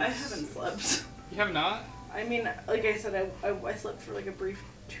it? 30. I haven't slept. You have not? I mean, like I said, I slept for like a brief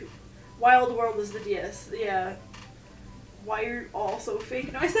 2. Wild World is the DS, yeah. Why are all so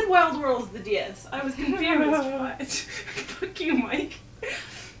fake? No, I said Wild World is the DS. I was confused. Fuck you, Mike.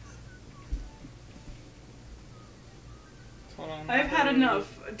 Hold on. I've had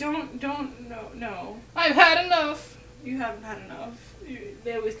enough. No. I've had enough! You haven't had enough.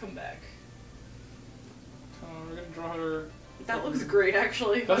 They always come back. We're gonna draw her. That looks great,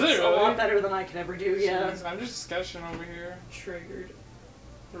 actually. Does That's it a really? lot better than I could ever do, yeah. Jeez, I'm just sketching over here. Triggered.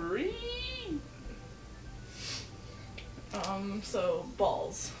 3. So,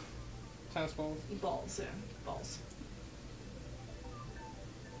 balls. Tennis balls. Balls, yeah. Balls.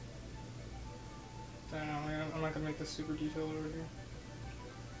 Damn, I'm not gonna make this super detailed over here.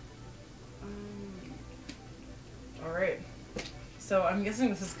 Alright. So, I'm guessing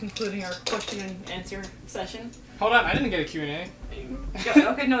this is concluding our question and answer session. Hold on, I didn't get a Q&A.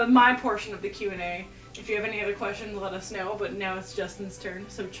 Okay, no, my portion of the Q&A. If you have any other questions, let us know, but now it's Justin's turn.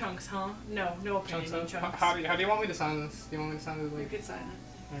 So, Chunks, huh? No opinion on Chunks. Chunks. How do you want me to sign this? Do you want me to sign this You like? could sign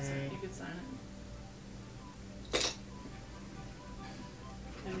it. Alright. You could sign it.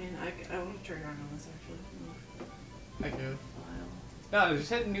 I mean, I want to turn around on this, actually. I could. File. No, just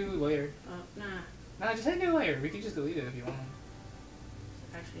hit new layer. Nah. No, just hit new layer. We could just delete it if you want.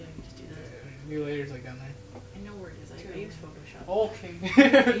 Actually, I can just do that. New layer's like down there. I know where it is. I use Photoshop. Okay.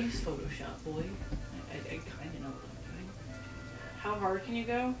 I use Photoshop, boy. I kind of know what I'm doing. How hard can you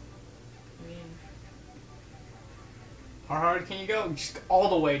go? I mean, How hard can you go? Just all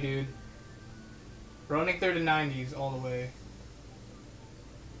the way, dude. Running through the 90s all the way.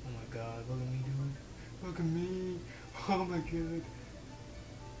 Oh my god, look at me, dude. Look at me. Oh my god.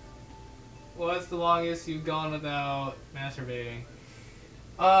 What's the longest you've gone without masturbating?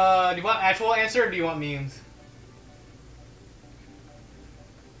 Do you want actual answer or do you want memes?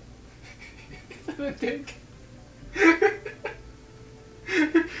 Is that a dick?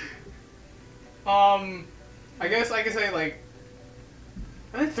 I guess I could say like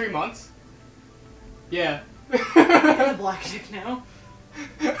I think 3 months. Yeah. it's a black dick now.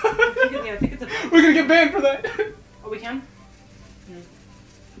 Yeah, I think it's a black dick. We're gonna get banned for that. Oh, we can?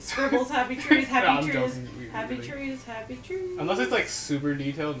 Scribbles, happy trees, happy No, I'm trees. joking. Happy Really. trees, happy trees. Unless it's like super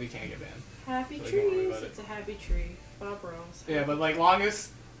detailed, we can't get banned. Happy So don't worry trees, about it. it's a happy tree. Bob Ross. Yeah, but like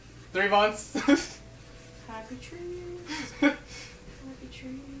longest 3 months. Happy trees. Happy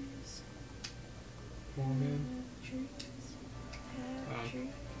trees. Oh man. Happy trees. Happy trees.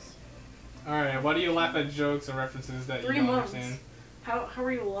 Alright, why do you laugh at jokes or references that 3 you don't months. understand? How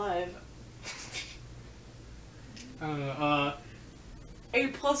are you alive? I don't know, A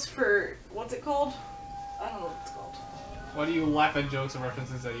plus for what's it called? I don't know what it's called. why do you laugh at jokes or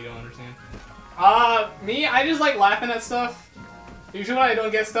references that you don't understand? Me, I just like laughing at stuff. Usually when I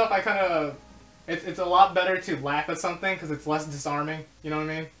don't get stuff, I kind of... It's a lot better to laugh at something because it's less disarming, you know what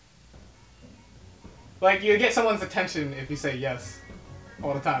I mean? Like, you get someone's attention if you say yes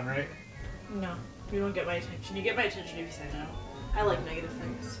all the time, right? No, you don't get my attention. You get my attention if you say no. I like negative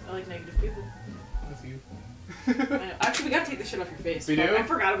things. I like negative people. That's you. Actually, we gotta take this shit off your face. We do? I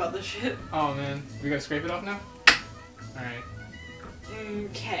forgot about this shit. Oh man, we gotta scrape it off now? Alright.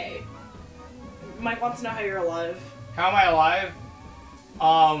 Okay. Mike wants to know how you're alive. How am I alive?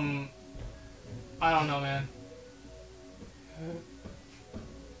 I don't know, man.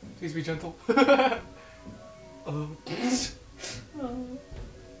 Please be gentle. Can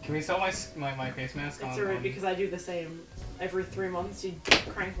we sell my face mask on? It's alright because I do the same. Every 3 months you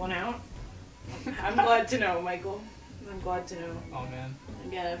crank one out. I'm glad to know, Michael. I'm glad to know. Oh man.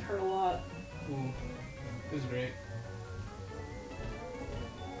 Again, I've heard a lot. Ooh. This is great.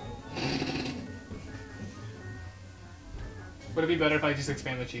 Would it be better if I just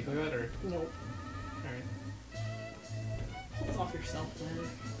expand the cheek like that, or? Nope. Alright. Hold this off yourself, man.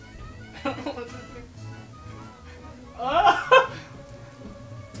 I don't know what's happening. Ah!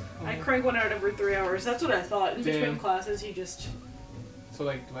 I crank one out every 3 hours. That's what I thought. In between Damn. classes, you just... So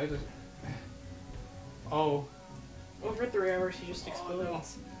like, do I just... Oh. Over 3 hours, he just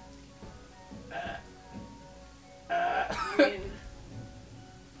explodes. I mean,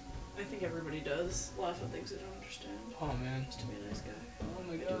 I think everybody does laugh at things they don't understand. Oh man. Just to be a nice guy. Oh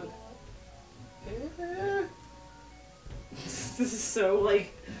my I do god. a lot. This is so,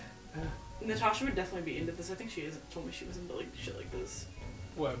 like... Natasha would definitely be into this. I think she told me she was into, like, shit like this.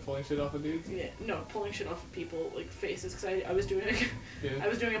 What, pulling shit off of dudes? Yeah, no, pulling shit off of people, like, faces, because I was doing a, Yeah. I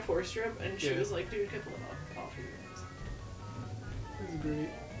was doing a pore strip, and she Yeah. was like, dude, can I pull it off your face? This is great.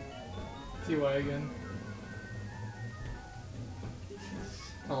 TY again.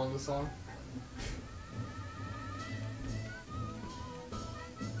 I love this song.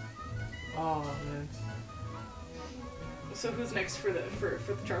 Oh man. So who's next for the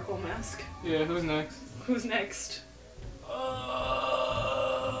charcoal mask? Yeah, who's next? Who's next?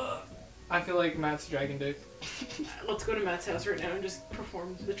 I feel like Matt's dragon dick. Let's go to Matt's house right now and just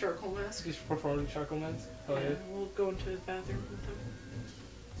perform the charcoal mask. Just perform the charcoal mask. Oh yeah. We'll go into his bathroom with him.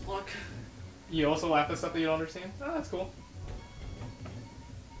 Look. You also laugh at stuff that you don't understand? Oh, that's cool.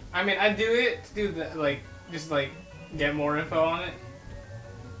 I mean, I do it to do the, like, just like, get more info on it.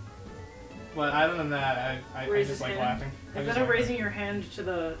 But other than that, I Raise just his like hand. laughing. I just Instead of like raising your hand to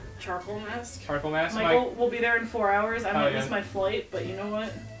the charcoal mask, charcoal mask, Michael, we'll be there in 4 hours. I might yeah. miss my flight, but you know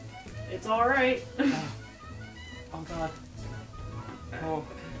what? It's alright. Oh god. Oh.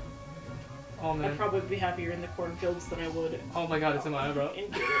 Oh man. I'd probably be happier in the cornfields than I would Oh my god, it's in my eyebrow. in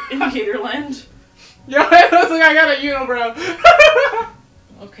Gatorland. Yo, it looks like I got a unibrow.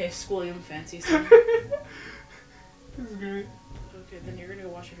 Okay, Squilliam fancy son. This is great. Okay, then you're gonna go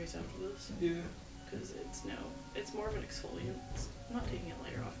wash your face after this. Yeah. Because it's more of an exfoliant. It's not taking a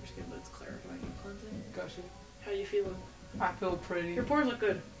layer off your skin, but it's clarifying and cleansing. Gotcha. How you feeling? I feel pretty. Your pores look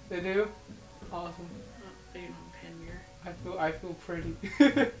good. They do? Awesome. You know, hand mirror. I feel pretty.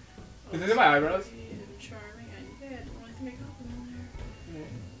 Is it in my eyebrows? And charming, and yeah, I don't really think makeup in there.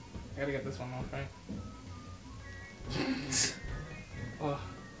 Yeah. I gotta get this one off, right? Oh.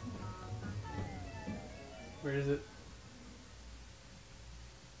 Where is it?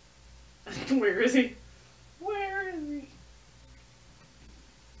 Where is he? Where is he?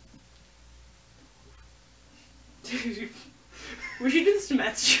 We should do this to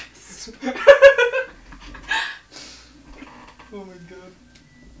Matt's chest. Oh my god.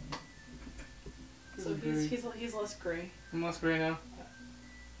 So he's less gray. I'm less gray now.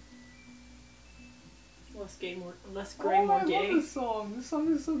 Less gray, more gay. I love this song. This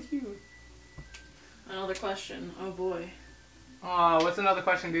song is so cute. Another question. Oh boy. Aw, what's another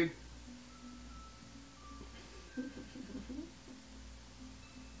question, dude?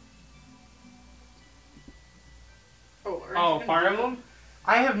 Fire Emblem?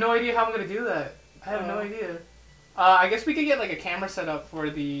 I have no idea how I'm gonna do that. I have no idea. I guess we could get like a camera set up for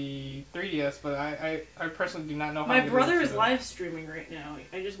the 3DS, but I personally do not know how. My brother is live streaming right now.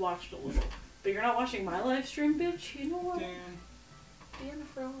 I just watched a little. But you're not watching my live stream, bitch? You know what? Damn. Dan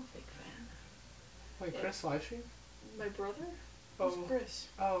for all big fan. Wait, Chris live stream? My brother? Oh. Who's Chris?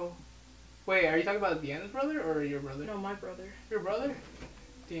 Oh. Wait, are you talking about Deanna's brother or your brother? No, my brother. Your brother?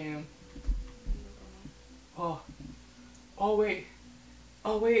 Damn. Oh. Oh wait.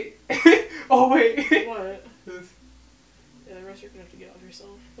 Oh wait. Oh wait. What? This. Yeah, the rest you're gonna have to get off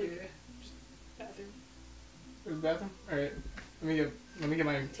yourself. Like, Yeah. just bathroom. There's the bathroom? Alright. Let me get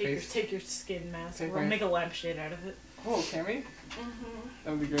my face. Take your skin mask. Take We'll my- make a lampshade out of it. Oh, can we? Mm-hmm.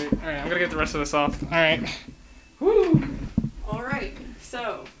 That would be great. Alright, I'm gonna get the rest of this off. Alright. Woo! Alright,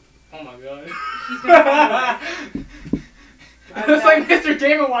 so. Oh my god. He's gonna find a way. It's like Mr.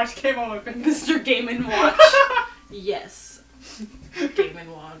 Game & Watch came on my face. Mr. Game & Watch. Yes. Game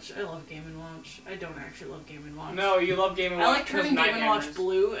 & Watch. I love Game & Watch. I don't actually love Game & Watch. No, you love Game & Watch. I like turning because Game & Night Watch Hammers.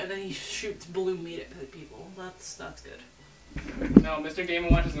 blue, and then he shoots blue meat at people. That's good. No, Mr. Game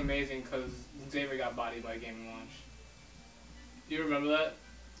 & Watch is amazing because Xavier got bodied by Game & Watch. Do you remember that?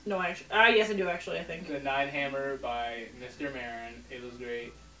 No, actually. Yes, I do actually, I think. The Nine Hammer by Mr. Marin. It was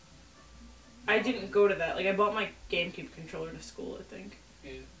great. I didn't go to that. Like, I bought my GameCube controller to school, I think.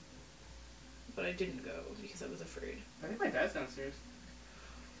 Yeah. But I didn't go because I was afraid. I think my dad's downstairs.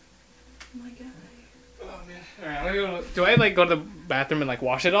 Oh my god. Oh man. Alright, I'm gonna go. Do I like go to the bathroom and like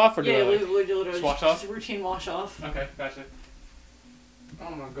wash it off, or do Yeah, I like, literally just wash off? Just routine wash off. Okay, gotcha.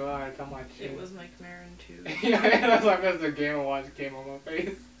 Oh my god, I got my chin. It was Mike Marin too. Yeah, that's why Mr. Game & Watch came on my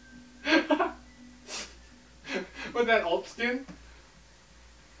face. With that alt skin?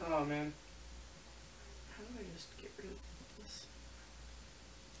 Oh man. How do I just get rid of this?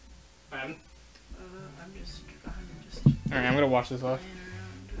 Man. I'm just. Alright, I'm gonna wash this off. Playing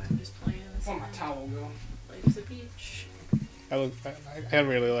around. I'm just playing. Where'd my towel go? Life's a beach. I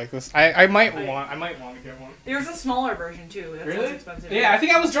really like this. I might want to get one. There's a smaller version too. That's less expensive. Yeah, I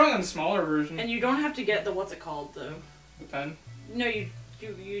think I was drawing on the smaller version. And you don't have to get the what's it called though. The pen? No, you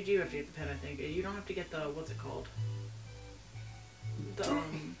do have to get the pen. I think you don't have to get the what's it called.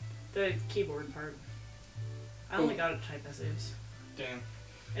 The keyboard part. I only got it to type essays. Damn.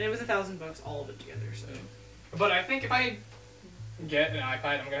 And it was $1,000 all of it together. So. But I think if I get an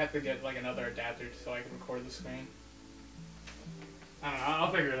iPad, I'm gonna have to get like another adapter so I can record the screen. I don't know.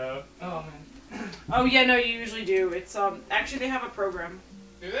 I'll figure it out. Oh man. Oh yeah, no, you usually do. It's actually they have a program.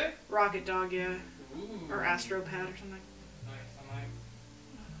 Do they? Rocket Dog, yeah. Ooh. Or AstroPad or something. Nice. I might.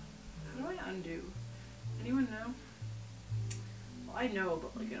 How do I undo? Anyone know? Well, I know,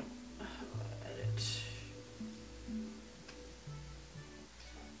 but like I don't. Edit.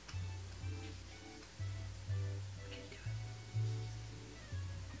 Can't do it.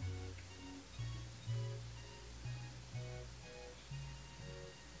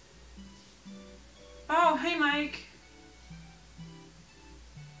 Oh, hey, Mike.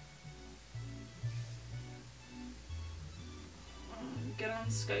 Get on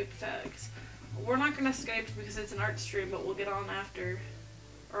Skype tags. We're not gonna Skype because it's an art stream, but we'll get on after.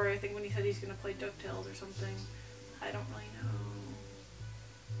 Or I think when he said he's gonna play DuckTales or something. I don't really know.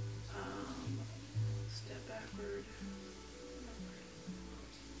 Step backward.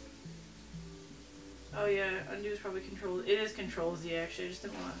 Oh yeah, undo is probably Control. It is Control Z actually. I just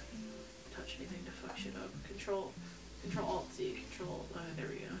didn't want to touch anything to fuck shit up. Control Alt Z. Control. There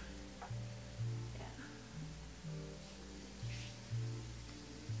we go.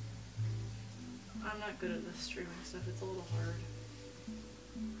 I'm not good at this streaming stuff, it's a little hard.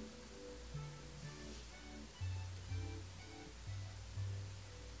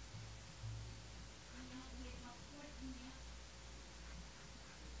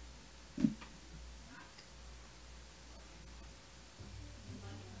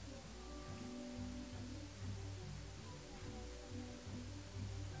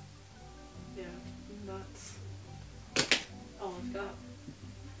 Yeah, that's all I've got.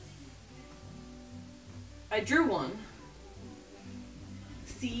 I drew one.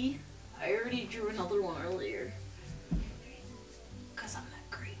 See? I already drew another one earlier. Cause I'm that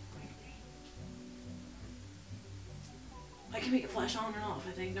great. I can make it flash on and off,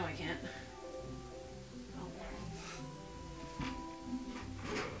 I think. No, I can't.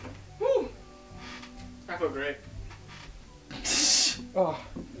 Woo! I feel great. Oh.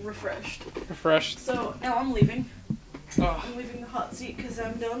 Refreshed. So, now I'm leaving. Oh. I'm leaving the hot seat because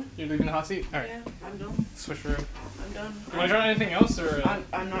I'm done. You're leaving the hot seat? Alright. Yeah, I'm done. Switch room. I'm done. You want to draw anything else, or...?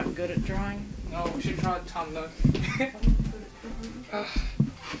 I'm not good at drawing. No, we should draw Tom Nook.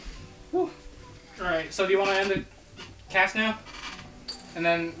 Alright, so do you want to end the cast now? And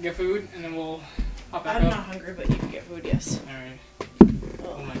then get food, and then we'll hop back I'm up? not hungry, but you can get food, yes. Alright.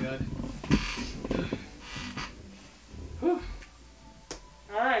 Oh my god.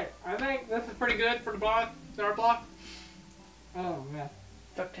 Alright, I think this is pretty good for the block, the art block. Oh, yeah.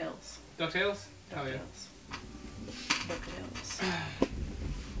 DuckTales. DuckTales? Hell yeah. DuckTales.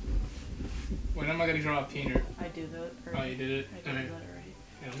 When am I going to draw a peanut? I do that Oh, already. you did it? I did that already.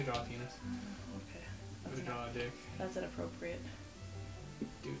 Yeah, let me draw a penis. Okay. Let me draw a dick. That's inappropriate.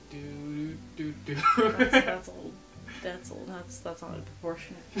 That's old. That's old. That's not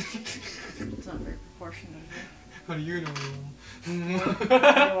proportionate. It's not very proportionate of you. How do you know? What do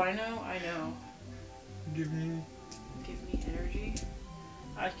I know? I know. Give me energy.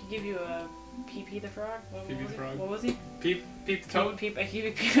 I could give you a Pee-Pee the Frog. Pee-Pee the Frog. What was he? Peep the toad. I could give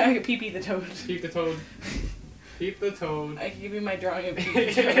you Pee-Pee the Toad. Peep the toad. Peep the toad. I could give you my drawing of Pee-Pee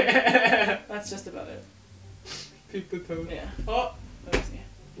the Toad. That's just about it. Peep the toad. Yeah. Oh. Oopsie.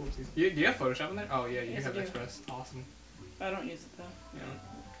 Whoopsies. Do you have Photoshop in there? Oh yeah, you Yes, have I do. Express. Awesome. I don't use it though.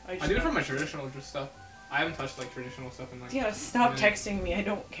 Yeah. I do it for my traditional stuff. I haven't touched like traditional stuff in like. Yeah, stop texting me. I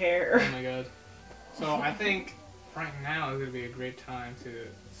don't care. Oh my god. So I think right now is gonna be a great time to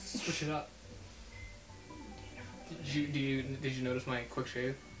switch it up. Did you notice my quick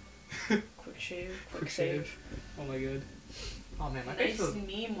shave? Quick shave. Quick save. Oh my god. Oh man, my Nice face feels.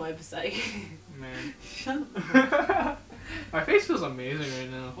 meme website. Man. Shut up. My face feels amazing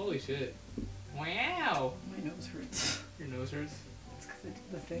right now. Holy shit. Wow. My nose hurts. Your nose hurts? It's because I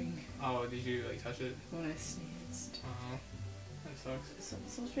did the thing Oh, did you like touch it? when I sneezed. Oh, that sucks. It's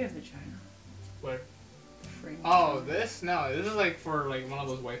supposed to be a vagina. Where? Frame. Oh, this? No, this is like for like one of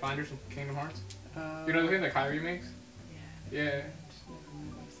those wayfinders from Kingdom Hearts. You know the thing that Kyrie makes? Yeah. Yeah. Just never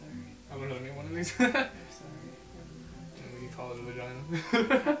mind. I'm sorry. I'm gonna make one of these. I'm sorry. And we call it a vagina. It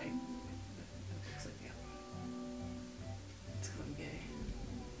looks like yeah. It's because I'm gay.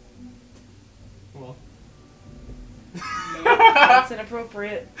 Well. No, that's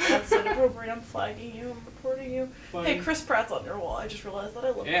inappropriate. That's inappropriate. I'm flagging you. I'm reporting you. Hey, Chris Pratt's on your wall. I just realized that I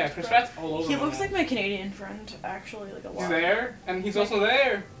love Yeah, Chris Pratt's all over. He looks like my Canadian friend, actually, like a lot. He's there, and he's also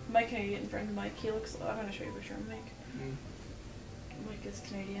there. My Canadian friend Mike. He looks. I'm gonna show you a picture of Mike. Mm. Mike is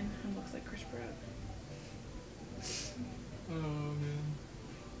Canadian and looks like Chris Pratt. Oh man.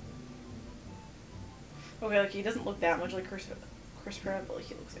 Okay, like he doesn't look that much like Chris Pratt, but like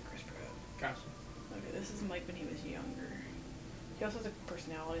he looks like Chris Pratt. Gotcha. Okay, this is Mike when he was younger. He also has a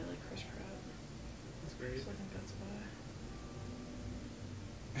personality like Chris Pratt. That's great. So I think that's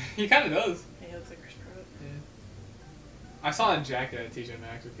why. He kind of does. Yeah, he looks like Chris Pratt. Yeah. I saw a jacket at TJ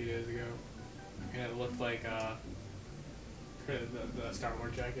Maxx a few days ago, and it looked like the Star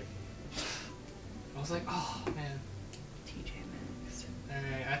Wars jacket. I was like, oh man. TJ Maxx.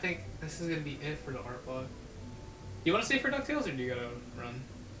 Alright, I think this is gonna be it for the art blog. You want to stay for DuckTales, or do you gotta run?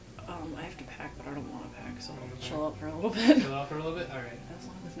 I have to pack, but I don't want to pack, so Okay. I'll chill out for a little bit. Chill out for a little bit. All right. As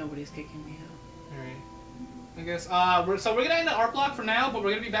long as nobody's kicking me out. All right. I guess. We're gonna end the art block for now, but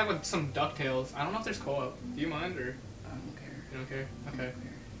we're gonna be back with some DuckTales. I don't know if there's co-op. Do you mind or? I don't care. You don't care? I Okay. don't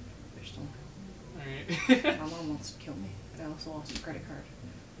care. I just don't. All right. My mom wants to kill me. I also lost a credit card.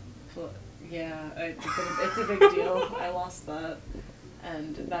 So, yeah, it's a big deal. I lost that.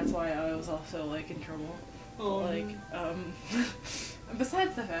 And that's why I was also, like, in trouble. Oh. Like,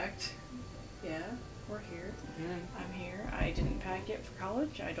 besides the fact, yeah, we're here. Yeah. I'm here. I didn't pack yet for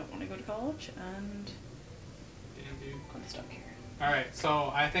college. I don't want to go to college. And Damn, dude. I'm stuck here. All right.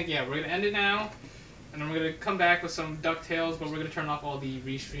 So I think we're gonna end it now, and then we're gonna come back with some DuckTales, but we're gonna turn off all the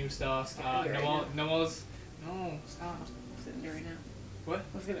restream stuff. No, stop. Let's end it right now. What?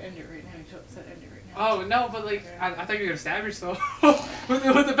 I was gonna end it right now. You said end it right now. Oh no, but like I thought you were gonna stab yourself with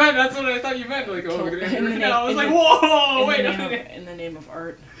the pen. That's what I thought you meant. Like, oh, we're gonna end it right now. I was like, whoa, wait a minute. In the name of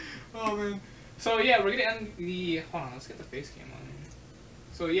art. Oh man. So yeah, we're gonna end the. Hold on, let's get the face cam on.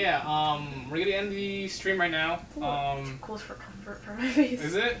 So yeah, we're gonna end the stream right now. It's close for comfort for my face.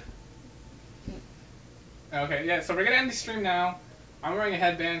 Is it? Okay, yeah. So we're gonna end the stream now. I'm wearing a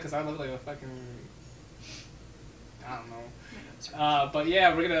headband because I look like a fucking. I don't know. But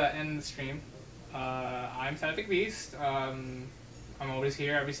yeah, we're gonna end the stream. I'm TehEpicBeast. I'm always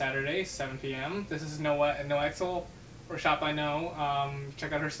here every Saturday, 7 p.m. This is No Excel or shop I know.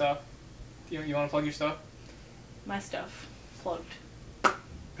 Check out her stuff. You want to plug your stuff? My stuff plugged.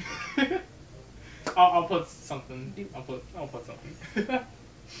 I'll put something. I'll put something.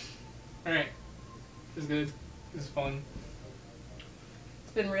 All right. This is good. This is fun.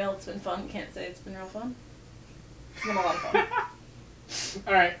 It's been real. It's been fun. Can't say it's been real fun. It's been a lot of fun.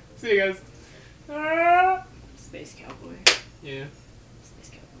 All right. See you guys. Space Cowboy. Yeah.